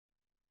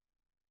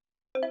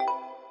Hey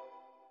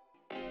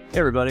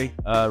everybody,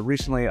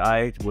 recently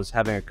I was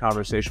having a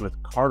conversation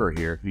with Carter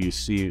here, who you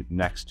see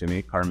next to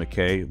me, Carter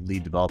McKay,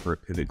 lead developer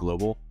at PivIT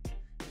Global.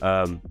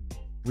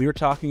 We were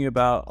talking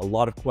about a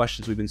lot of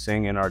questions we've been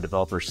seeing in our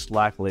developer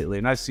Slack lately,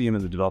 and I see them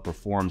in the developer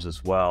forums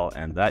as well,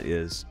 and that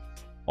is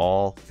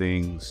all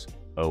things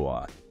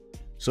OAuth.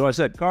 So I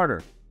said,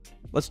 Carter,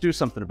 let's do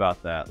something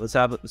about that. Let's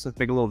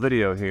make a little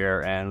video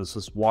here, and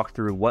let's walk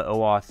through what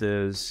OAuth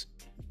is.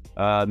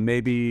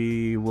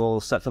 Maybe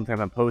we'll set something up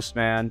on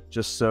Postman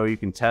just so you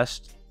can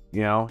test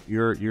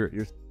your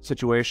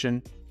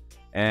situation.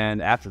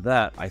 And after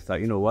that, I thought,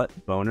 you know what,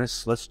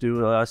 bonus, let's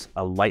do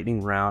a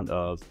lightning round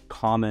of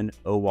common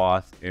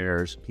OAuth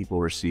errors people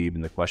receive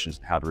and the questions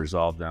how to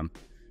resolve them.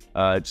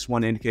 Just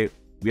want to indicate,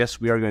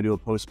 yes, we are going to do a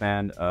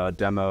Postman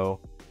demo,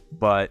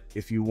 but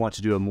if you want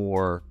to do a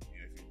more,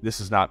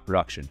 this is not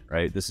production,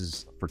 right? This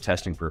is for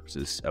testing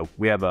purposes.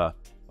 We have a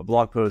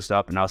blog post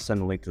up, and I'll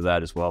send a link to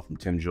that as well from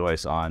Tim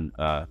Joyce on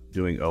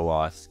doing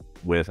OAuth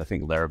with, I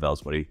think, Laravel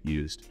is what he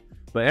used.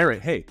 But anyway,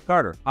 hey,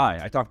 Carter, hi.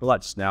 I talked a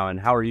lot just now, and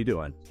how are you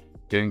doing?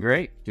 Doing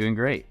great.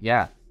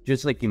 Yeah,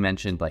 just like you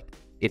mentioned, like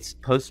it's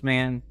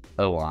Postman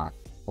OAuth.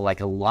 Like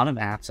a lot of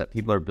apps that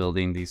people are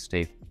building these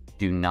days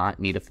do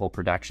not need a full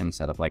production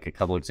setup. Like a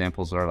couple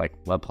examples are like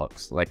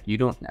webhooks. Like you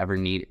don't ever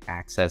need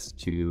access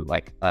to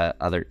like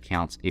other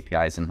accounts,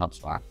 APIs in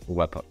HubSpot for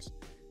webhooks.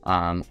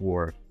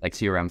 Or like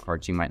CRM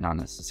cards, you might not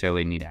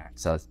necessarily need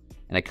access,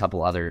 and a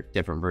couple other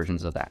different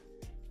versions of that.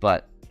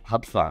 But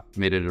HubSpot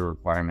made it a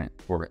requirement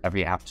for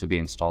every app to be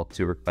installed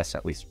to request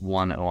at least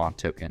one OAuth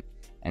token.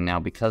 And now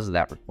because of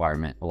that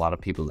requirement, a lot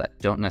of people that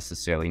don't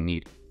necessarily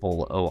need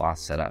full OAuth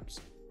setups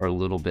are a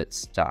little bit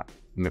stuck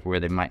where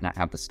they might not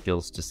have the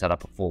skills to set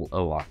up a full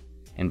OAuth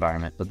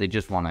environment, but they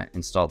just want to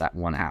install that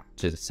one app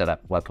to set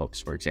up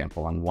webhooks, for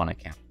example, on one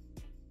account.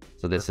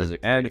 So this is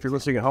and if you're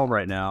listening at home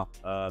right now,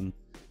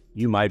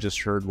 you might have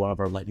just heard one of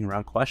our lightning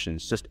round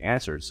questions just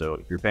answered. So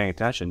if you're paying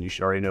attention, you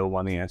should already know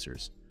one of the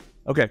answers.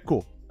 Okay,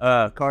 cool.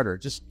 Carter,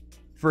 just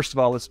first of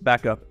all, let's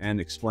back up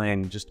and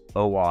explain just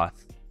OAuth,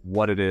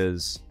 what it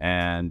is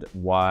and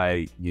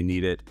why you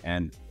need it.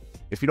 And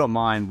if you don't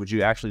mind, would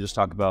you actually just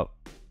talk about,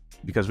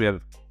 because we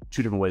have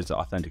two different ways of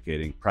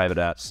authenticating, private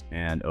apps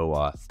and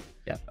OAuth.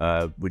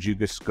 Yeah. Would you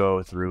just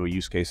go through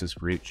use cases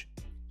for each?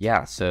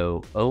 Yeah,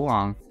 so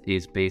OAuth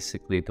is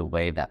basically the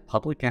way that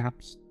public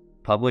HubSpot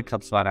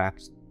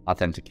apps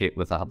authenticate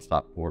with a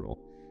HubSpot portal.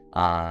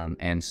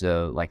 And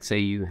so like say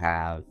you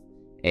have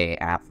a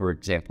app, for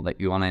example, that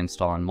you want to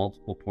install on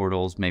multiple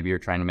portals. Maybe you're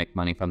trying to make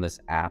money from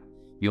this app.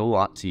 You'll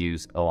want to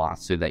use OAuth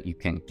so that you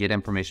can get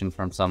information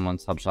from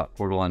someone's HubSpot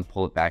portal and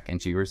pull it back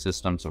into your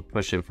systems, or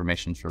push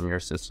information from your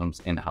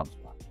systems into HubSpot.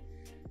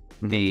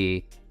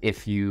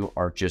 If you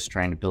are just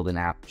trying to build an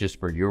app just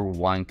for your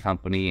one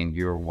company and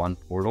your one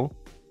portal,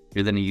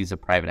 you're going to use a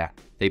private app.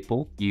 They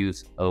both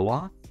use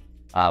OAuth,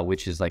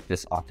 which is like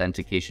this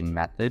authentication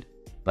method,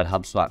 but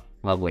HubSpot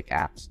public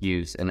apps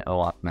use an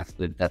OAuth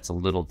method that's a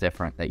little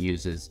different,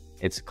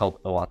 it's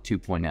called OAuth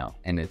 2.0,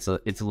 and it's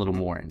a little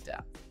more in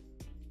depth.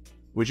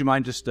 Would you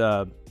mind just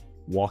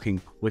walking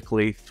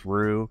quickly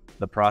through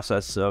the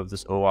process of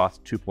this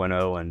OAuth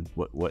 2.0 and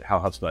how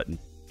HubSpot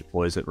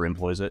deploys it or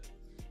employs it?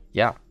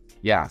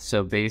 Yeah.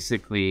 So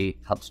basically,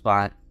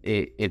 HubSpot,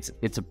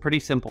 it's a pretty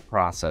simple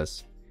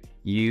process.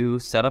 You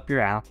set up your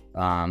app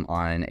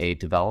on a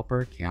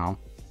developer account.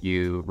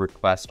 You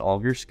request all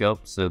of your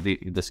scopes. So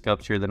the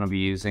scopes you're going to be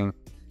using,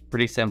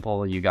 pretty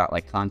simple. You got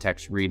like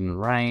context, read and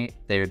write.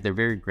 They're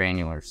very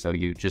granular. So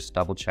you just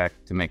double check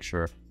to make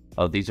sure,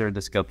 oh, these are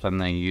the scopes I'm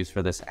going to use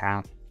for this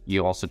app.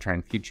 You also try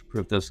and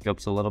future-proof those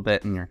scopes a little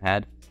bit in your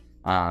head,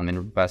 and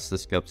request the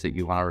scopes that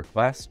you want to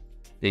request.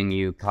 Then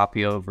you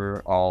copy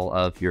over all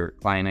of your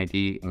client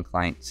ID and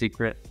client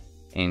secret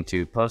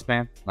into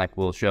Postman, like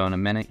we'll show in a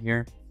minute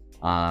here.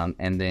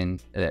 And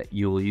then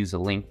you will use a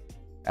link.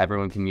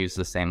 Everyone can use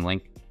the same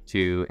link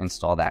to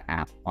install that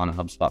app on a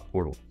HubSpot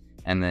portal.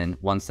 And then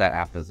once that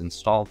app is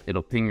installed,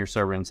 it'll ping your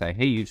server and say,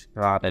 hey, you've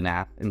got an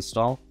app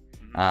installed.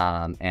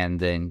 And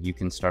then you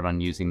can start on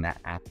using that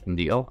app in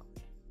the OAuth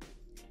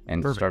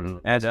and start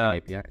on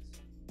APIs.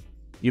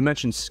 You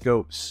mentioned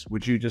scopes.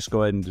 Would you just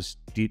go ahead and just,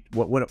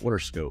 what are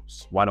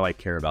scopes? Why do I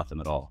care about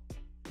them at all?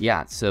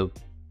 Yeah, so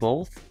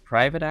both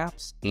private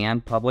apps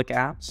and public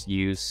apps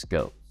use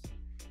scopes.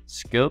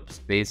 Scopes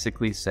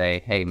basically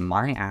say, hey,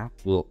 my app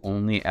will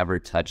only ever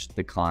touch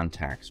the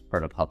contacts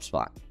part of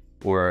HubSpot,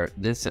 or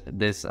this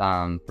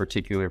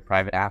particular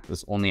private app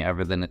is only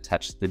ever going to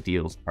touch the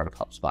deals part of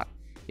HubSpot.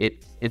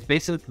 It's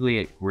basically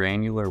a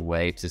granular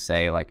way to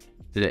say, like,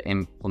 to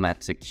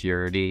implement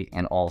security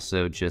and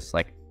also just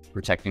like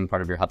protecting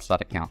part of your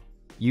HubSpot account.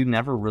 You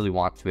never really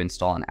want to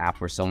install an app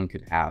where someone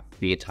could have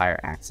the entire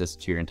access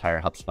to your entire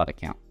HubSpot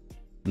account.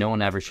 No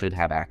one ever should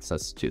have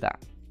access to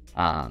that.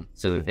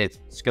 So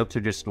scopes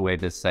are just a way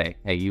to say,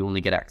 hey, you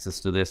only get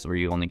access to this, or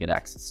you only get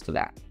access to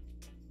that.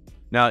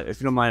 Now, if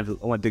you don't mind,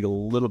 I want to dig a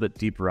little bit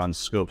deeper on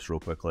scopes real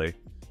quickly.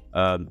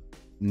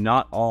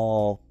 Not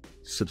all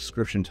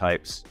subscription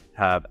types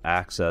have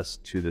access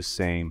to the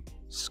same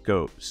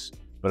scopes.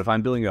 But if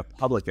I'm building a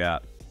public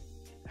app,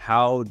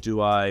 how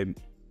do I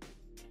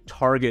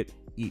target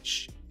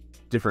each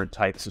different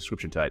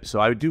subscription type? So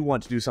I do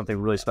want to do something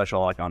really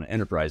special like on an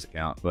enterprise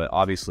account, but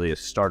obviously a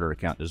starter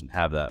account doesn't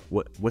have that.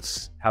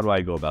 How do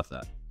I go about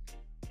that?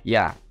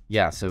 Yeah.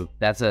 So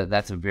that's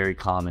a very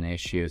common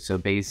issue. So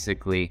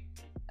basically,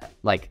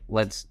 like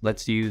let's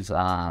use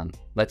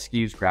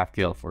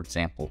GraphQL for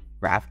example.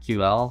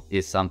 GraphQL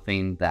is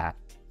something that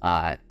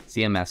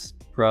CMS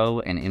Pro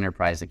and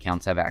Enterprise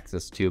accounts have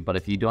access to, but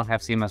if you don't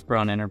have CMS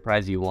Pro and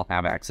Enterprise, you won't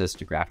have access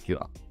to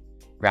GraphQL.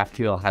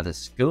 GraphQL has a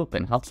scope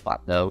in HubSpot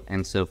though,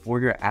 and so for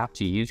your app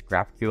to use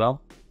GraphQL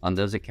on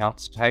those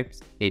accounts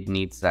types, it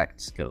needs that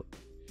scope.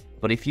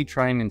 But if you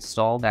try and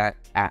install that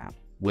app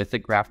with a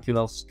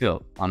GraphQL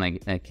scope on an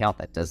account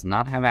that does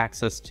not have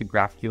access to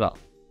GraphQL,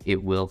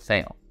 it will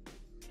fail.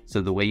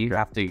 So the way you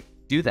have to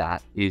do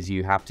that is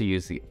you have to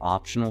use the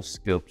optional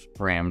scopes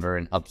parameter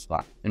in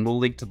HubSpot, and we'll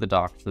link to the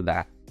docs for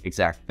that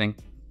exact thing.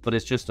 But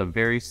it's just a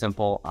very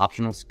simple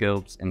optional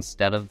scopes.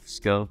 Instead of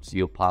scopes,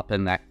 you'll pop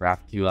in that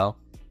GraphQL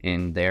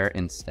in there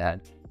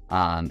instead,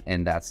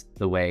 and that's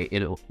the way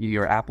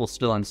your app will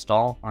still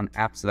install on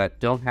apps that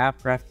don't have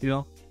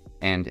GraphQL,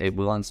 and it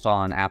will install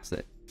on apps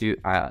that do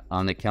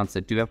on accounts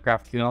that do have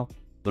GraphQL,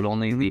 but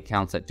only the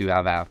accounts that do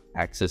have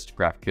access to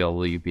GraphQL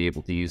will you be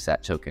able to use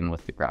that token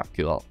with the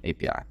GraphQL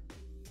API.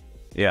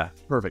 Yeah,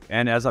 perfect.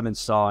 And as I'm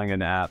installing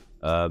an app,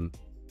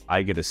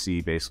 I get to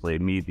see basically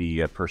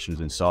the person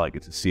who's installing it,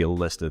 get to see a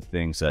list of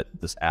things that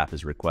this app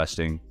is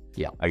requesting.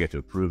 Yeah, I get to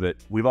approve it.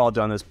 We've all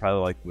done this probably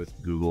like with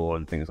Google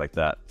and things like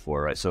that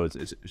before, right? So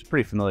it's a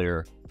pretty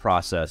familiar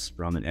process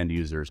from an end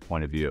user's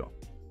point of view.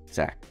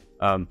 Exactly.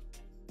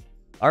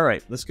 All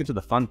right, let's get to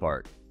the fun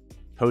part.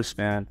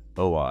 Postman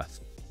OAuth.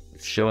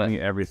 Show me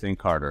everything,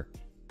 Carter.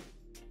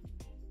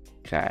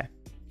 Okay.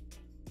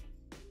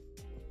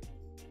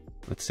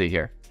 Let's see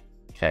here.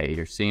 Okay,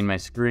 you're seeing my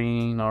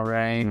screen, all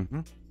right?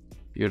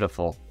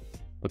 Beautiful.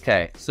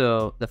 Okay,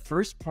 so the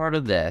first part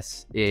of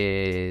this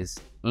is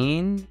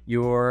in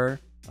your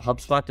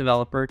HubSpot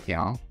developer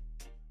account.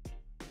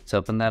 Let's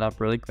open that up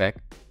really quick.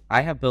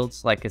 I have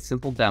built like a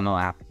simple demo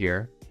app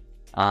here.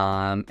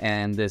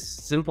 And this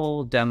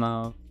simple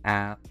demo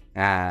app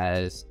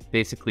has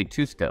basically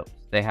two scopes.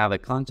 They have a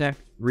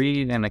context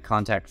read and a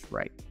context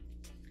write.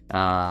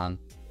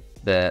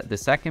 The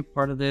second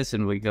part of this,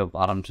 and we go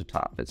bottom to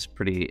top, it's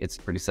pretty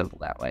simple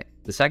that way.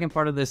 The second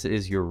part of this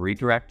is your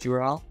redirect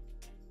URL.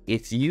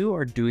 If you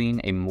are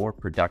doing a more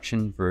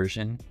production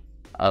version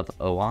of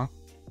OAuth,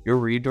 your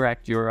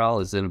redirect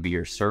URL is going to be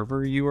your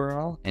server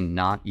URL and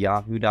not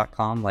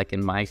yahoo.com like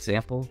in my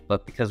example.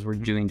 But because we're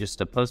doing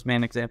just a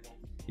Postman example,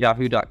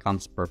 yahoo.com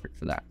is perfect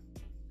for that.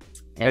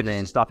 And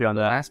then stop you on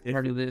that. Last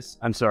part of this.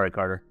 I'm sorry,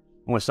 Carter.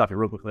 I want to stop you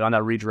real quickly on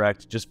that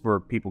redirect. Just for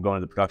people going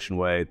the production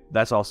way,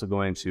 that's also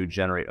going to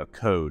generate a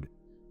code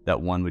that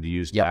one would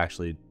use to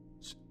actually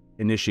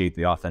initiate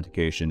the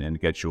authentication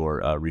and get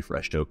your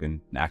refresh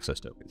token and access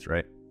tokens,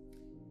 right?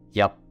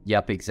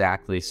 Yep,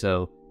 exactly.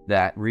 So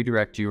that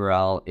redirect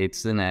URL,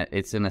 it's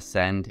gonna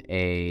send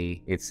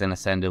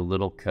a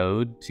little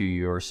code to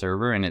your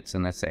server, and it's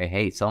gonna say,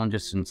 hey, someone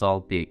just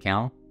installed the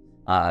account,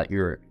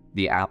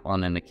 the app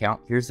on an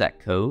account. Here's that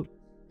code.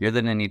 You're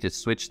then gonna need to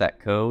switch that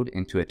code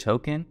into a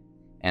token,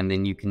 and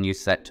then you can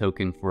use that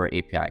token for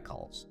API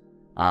calls.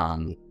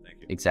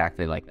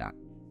 Exactly like that.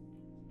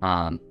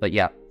 But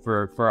yeah,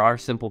 for our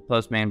simple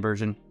Postman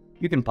version,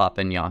 you can pop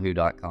in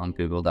yahoo.com,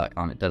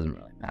 google.com, it doesn't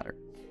really matter.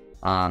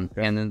 And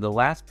then the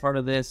last part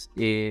of this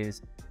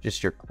is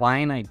just your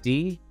client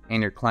ID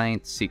and your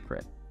client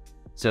secret.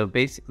 So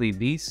basically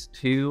these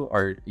two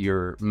are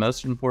your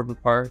most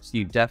important parts.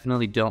 You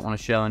definitely don't want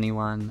to show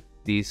anyone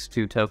these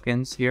two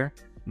tokens here,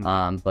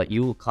 but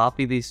you will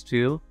copy these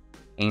two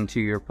into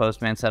your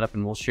Postman setup,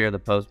 and we'll share the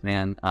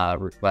Postman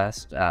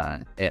request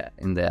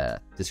in the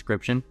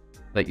description.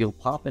 But you'll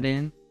pop it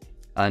in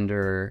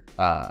under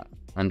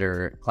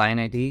client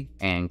ID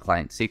and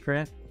client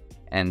secret,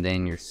 and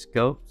then your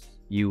scopes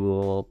you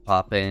will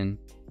pop in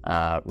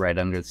right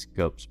under the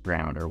scopes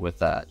parameter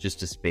with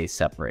just a space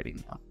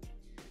separating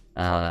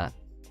them.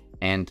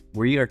 And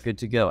we are good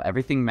to go.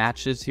 Everything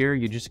matches here.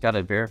 You just got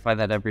to verify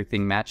that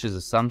everything matches.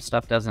 If some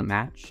stuff doesn't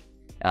match,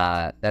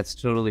 that's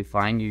totally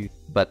fine.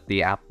 But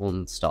the app will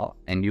install,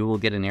 and you will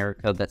get an error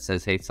code that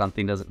says, hey,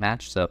 something doesn't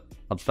match. So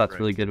HubSpot's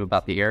really good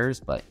about the errors,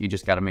 but you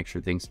just got to make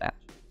sure things match.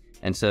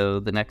 And so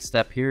the next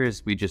step here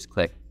is we just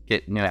click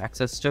Get New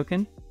Access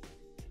Token.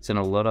 It's going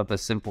to load up a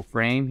simple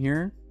frame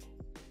here.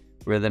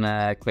 We're going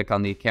to click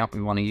on the account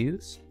we want to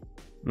use.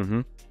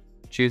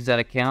 Choose that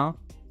account,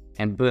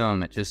 and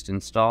boom, it just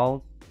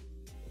installed.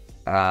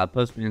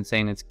 Postman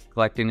saying it's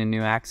collecting a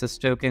new access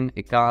token.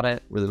 It got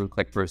it. We're going to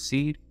click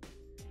Proceed.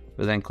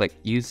 We'll then click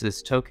Use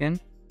this token,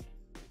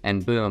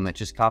 and boom, it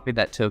just copied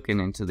that token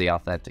into the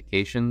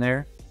authentication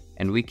there.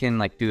 And we can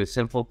like do a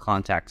simple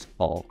contacts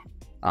call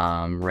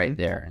right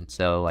there. And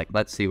so like,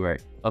 let's see where,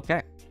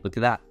 okay, look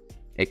at that.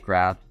 It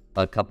grabbed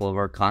a couple of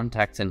our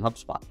contacts in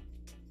HubSpot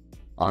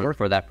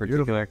for that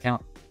particular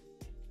account.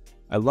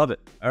 I love it.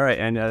 All right.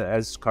 And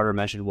as Carter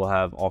mentioned, we'll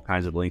have all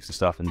kinds of links and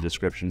stuff in the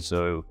description,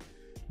 so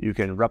you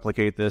can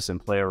replicate this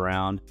and play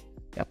around.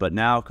 Yeah, but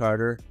now,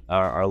 Carter,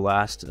 our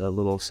last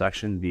little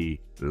section, the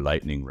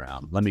lightning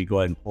round. Let me go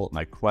ahead and pull up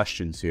my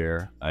questions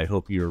here. I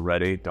hope you're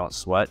ready. Don't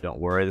sweat. Don't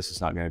worry. This is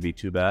not going to be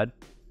too bad.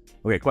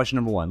 Okay, question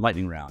number 1,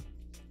 lightning round.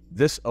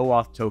 This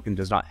OAuth token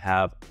does not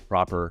have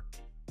proper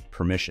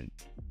permission.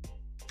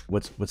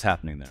 What's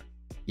happening there?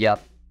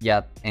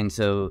 Yep. And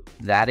so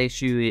that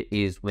issue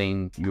is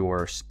when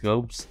your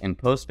scopes in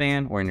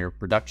Postman or in your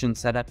production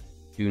setup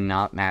do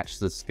not match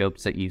the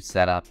scopes that you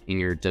set up in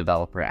your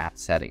developer app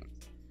settings.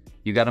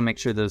 You got to make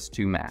sure those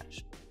two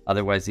match.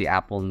 Otherwise, the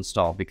app will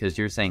install, because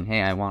you're saying,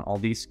 hey, I want all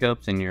these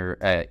scopes, and your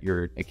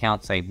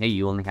account saying, hey,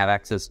 you only have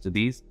access to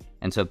these.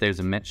 And so if there's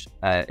a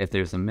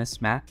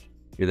mismatch,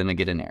 you're going to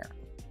get an error.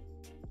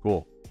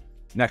 Cool.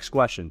 Next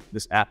question.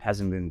 This app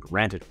hasn't been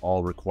granted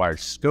all required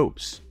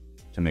scopes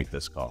to make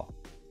this call.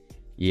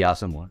 Yeah.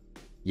 Similar.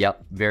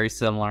 Yep, very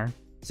similar.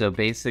 So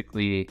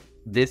basically,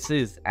 this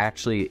is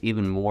actually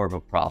even more of a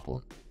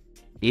problem.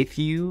 If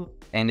you,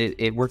 and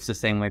it works the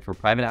same way for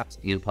private apps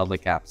and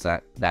public apps,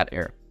 that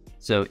error.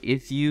 So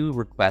if you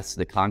request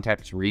the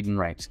context read and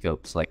write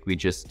scopes like we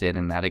just did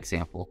in that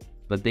example,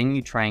 but then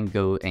you try and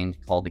go and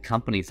call the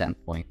company's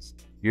endpoints,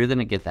 you're going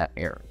to get that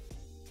error.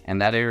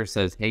 And that error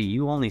says, hey,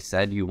 you only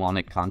said you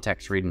wanted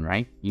context read and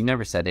write. You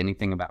never said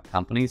anything about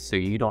companies, so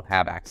you don't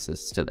have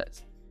access to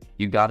this.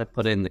 You got to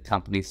put in the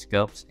company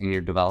scopes in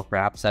your developer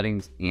app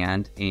settings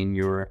and in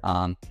your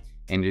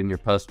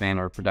Postman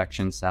or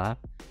production setup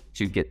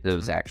to get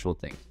those actual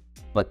things.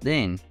 But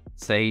then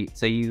say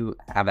you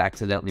have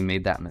accidentally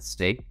made that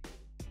mistake.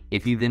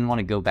 If you then want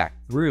to go back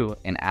through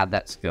and add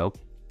that scope,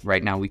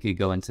 right now we could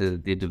go into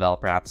the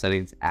developer app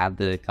settings, add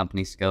the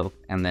company scope,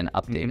 and then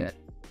update it.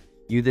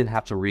 You then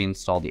have to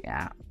reinstall the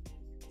app,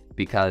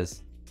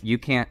 because you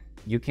can't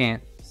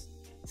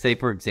say,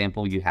 for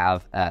example, you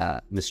have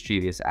a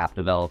mischievous app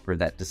developer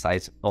that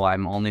decides, oh,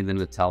 I'm only going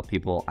to tell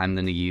people I'm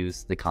going to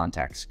use the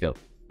contact scope,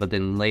 but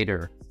then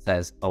later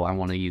says, oh, I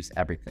want to use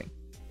everything.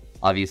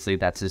 Obviously,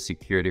 that's a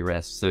security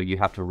risk, so you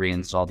have to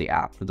reinstall the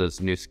app for those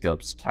new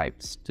scopes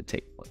types to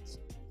take place.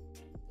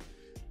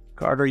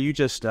 Carter, you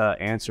just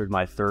answered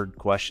my third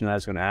question I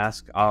was going to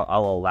ask.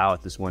 I'll allow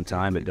it this one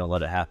time, but don't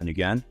let it happen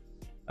again.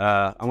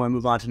 I'm going to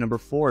move on to number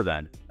 4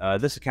 then.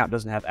 This account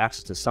doesn't have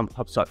access to some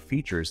HubSpot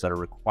features that are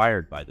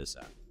required by this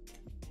app.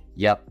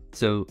 Yep.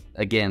 So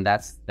again,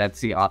 that's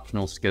the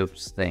optional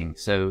scopes thing.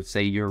 So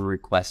say you're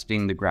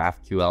requesting the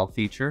GraphQL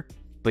feature,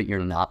 but you're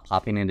not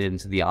popping it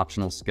into the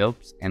optional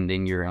scopes, and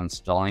then you're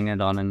installing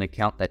it on an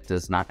account that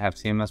does not have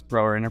CMS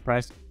Pro or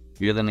Enterprise,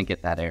 you're going to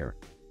get that error.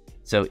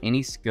 So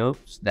any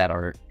scopes that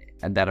are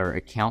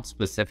account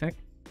specific,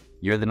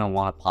 you're going to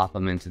want to pop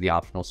them into the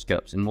optional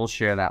scopes, and we'll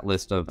share that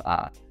list of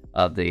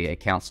the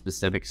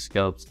account-specific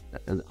scopes.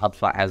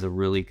 HubSpot has a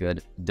really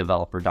good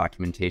developer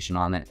documentation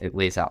on it. It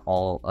lays out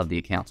all of the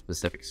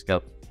account-specific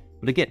scopes.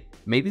 But again,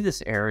 maybe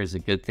this error is a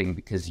good thing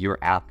because your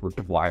app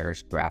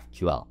requires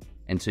GraphQL,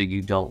 and so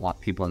you don't want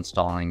people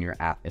installing your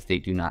app if they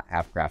do not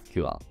have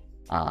GraphQL.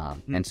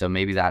 And so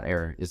maybe that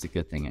error is a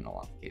good thing in a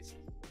lot of cases.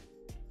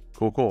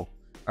 Cool.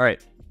 All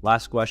right,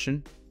 last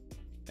question.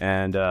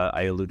 And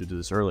I alluded to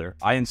this earlier.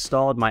 I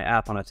installed my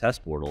app on a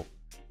test portal,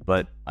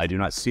 but I do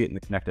not see it in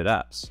the connected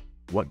apps.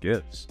 What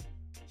gives?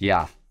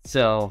 Yeah,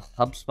 so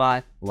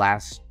HubSpot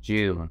last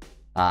June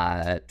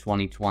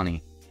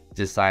 2020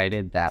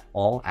 decided that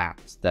all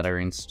apps that are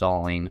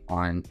installing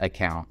on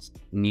accounts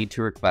need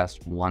to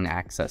request one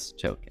access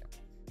token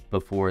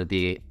before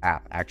the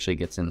app actually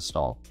gets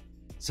installed.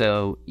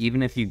 So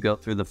even if you go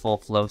through the full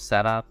flow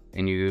setup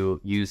and you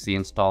use the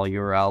install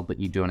URL, but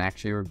you don't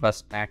actually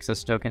request an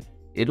access token,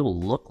 it'll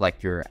look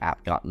like your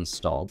app got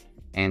installed.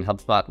 And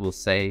HubSpot will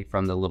say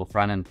from the little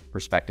front end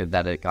perspective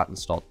that it got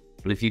installed.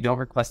 But if you don't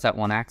request that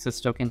one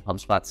access token,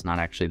 HubSpot's not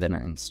actually going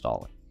to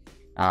install it.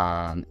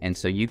 And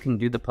so you can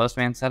do the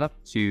Postman setup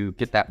to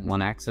get that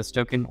one access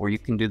token, or you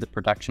can do the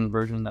production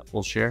version that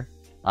we'll share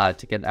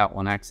to get that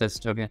one access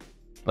token.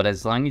 But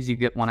as long as you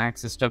get one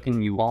access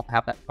token, you won't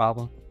have that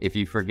problem. If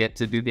you forget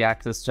to do the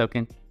access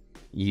token,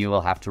 you will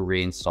have to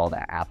reinstall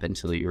that app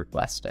until you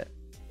request it.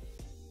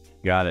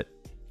 Got it.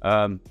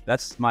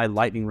 That's my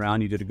lightning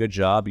round. You did a good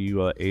job.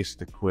 You aced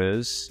the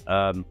quiz.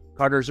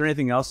 Carter, is there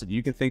anything else that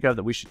you can think of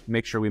that we should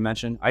make sure we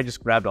mention? I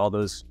just grabbed all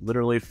those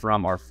literally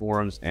from our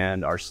forums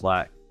and our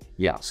Slack.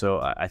 Yeah.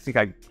 So I think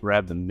I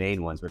grabbed the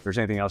main ones, but if there's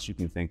anything else you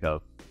can think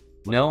of.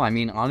 No, I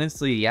mean,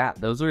 honestly, yeah,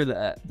 those are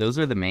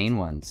the main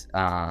ones.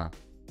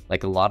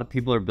 Like a lot of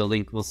people are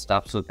building cool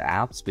stuff with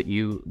apps, but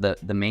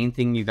the main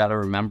thing you got to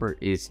remember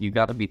is you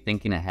got to be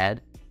thinking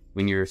ahead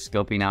when you're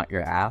scoping out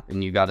your app,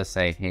 and you got to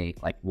say, hey,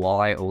 like,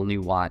 while I only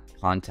want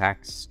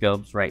contact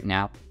scopes right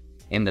now,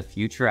 in the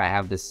future, I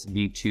have this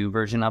V2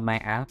 version of my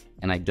app,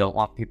 and I don't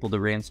want people to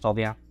reinstall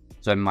the app.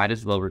 So I might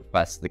as well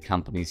request the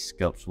company's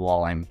scopes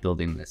while I'm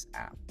building this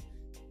app.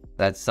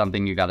 That's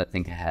something you got to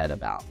think ahead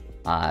about.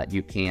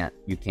 You can't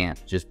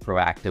just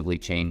proactively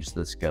change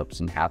the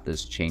scopes and have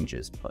those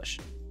changes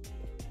pushed.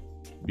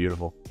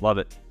 Beautiful. Love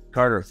it.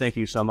 Carter, thank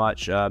you so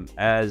much.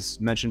 As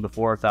mentioned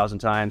before 1,000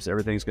 times,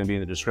 everything's going to be in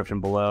the description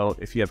below.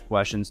 If you have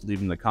questions, leave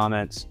them in the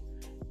comments.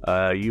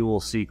 You will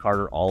see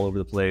Carter all over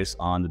the place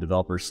on the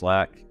developer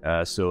Slack.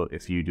 So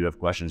if you do have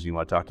questions, you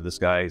want to talk to this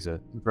guy, he's a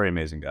very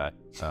amazing guy.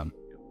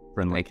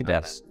 Friendly. Thank you,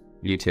 Dennis.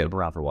 You too. Been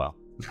around for a while.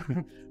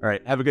 All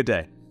right. Have a good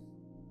day.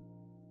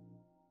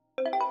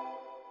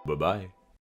 Bye-bye.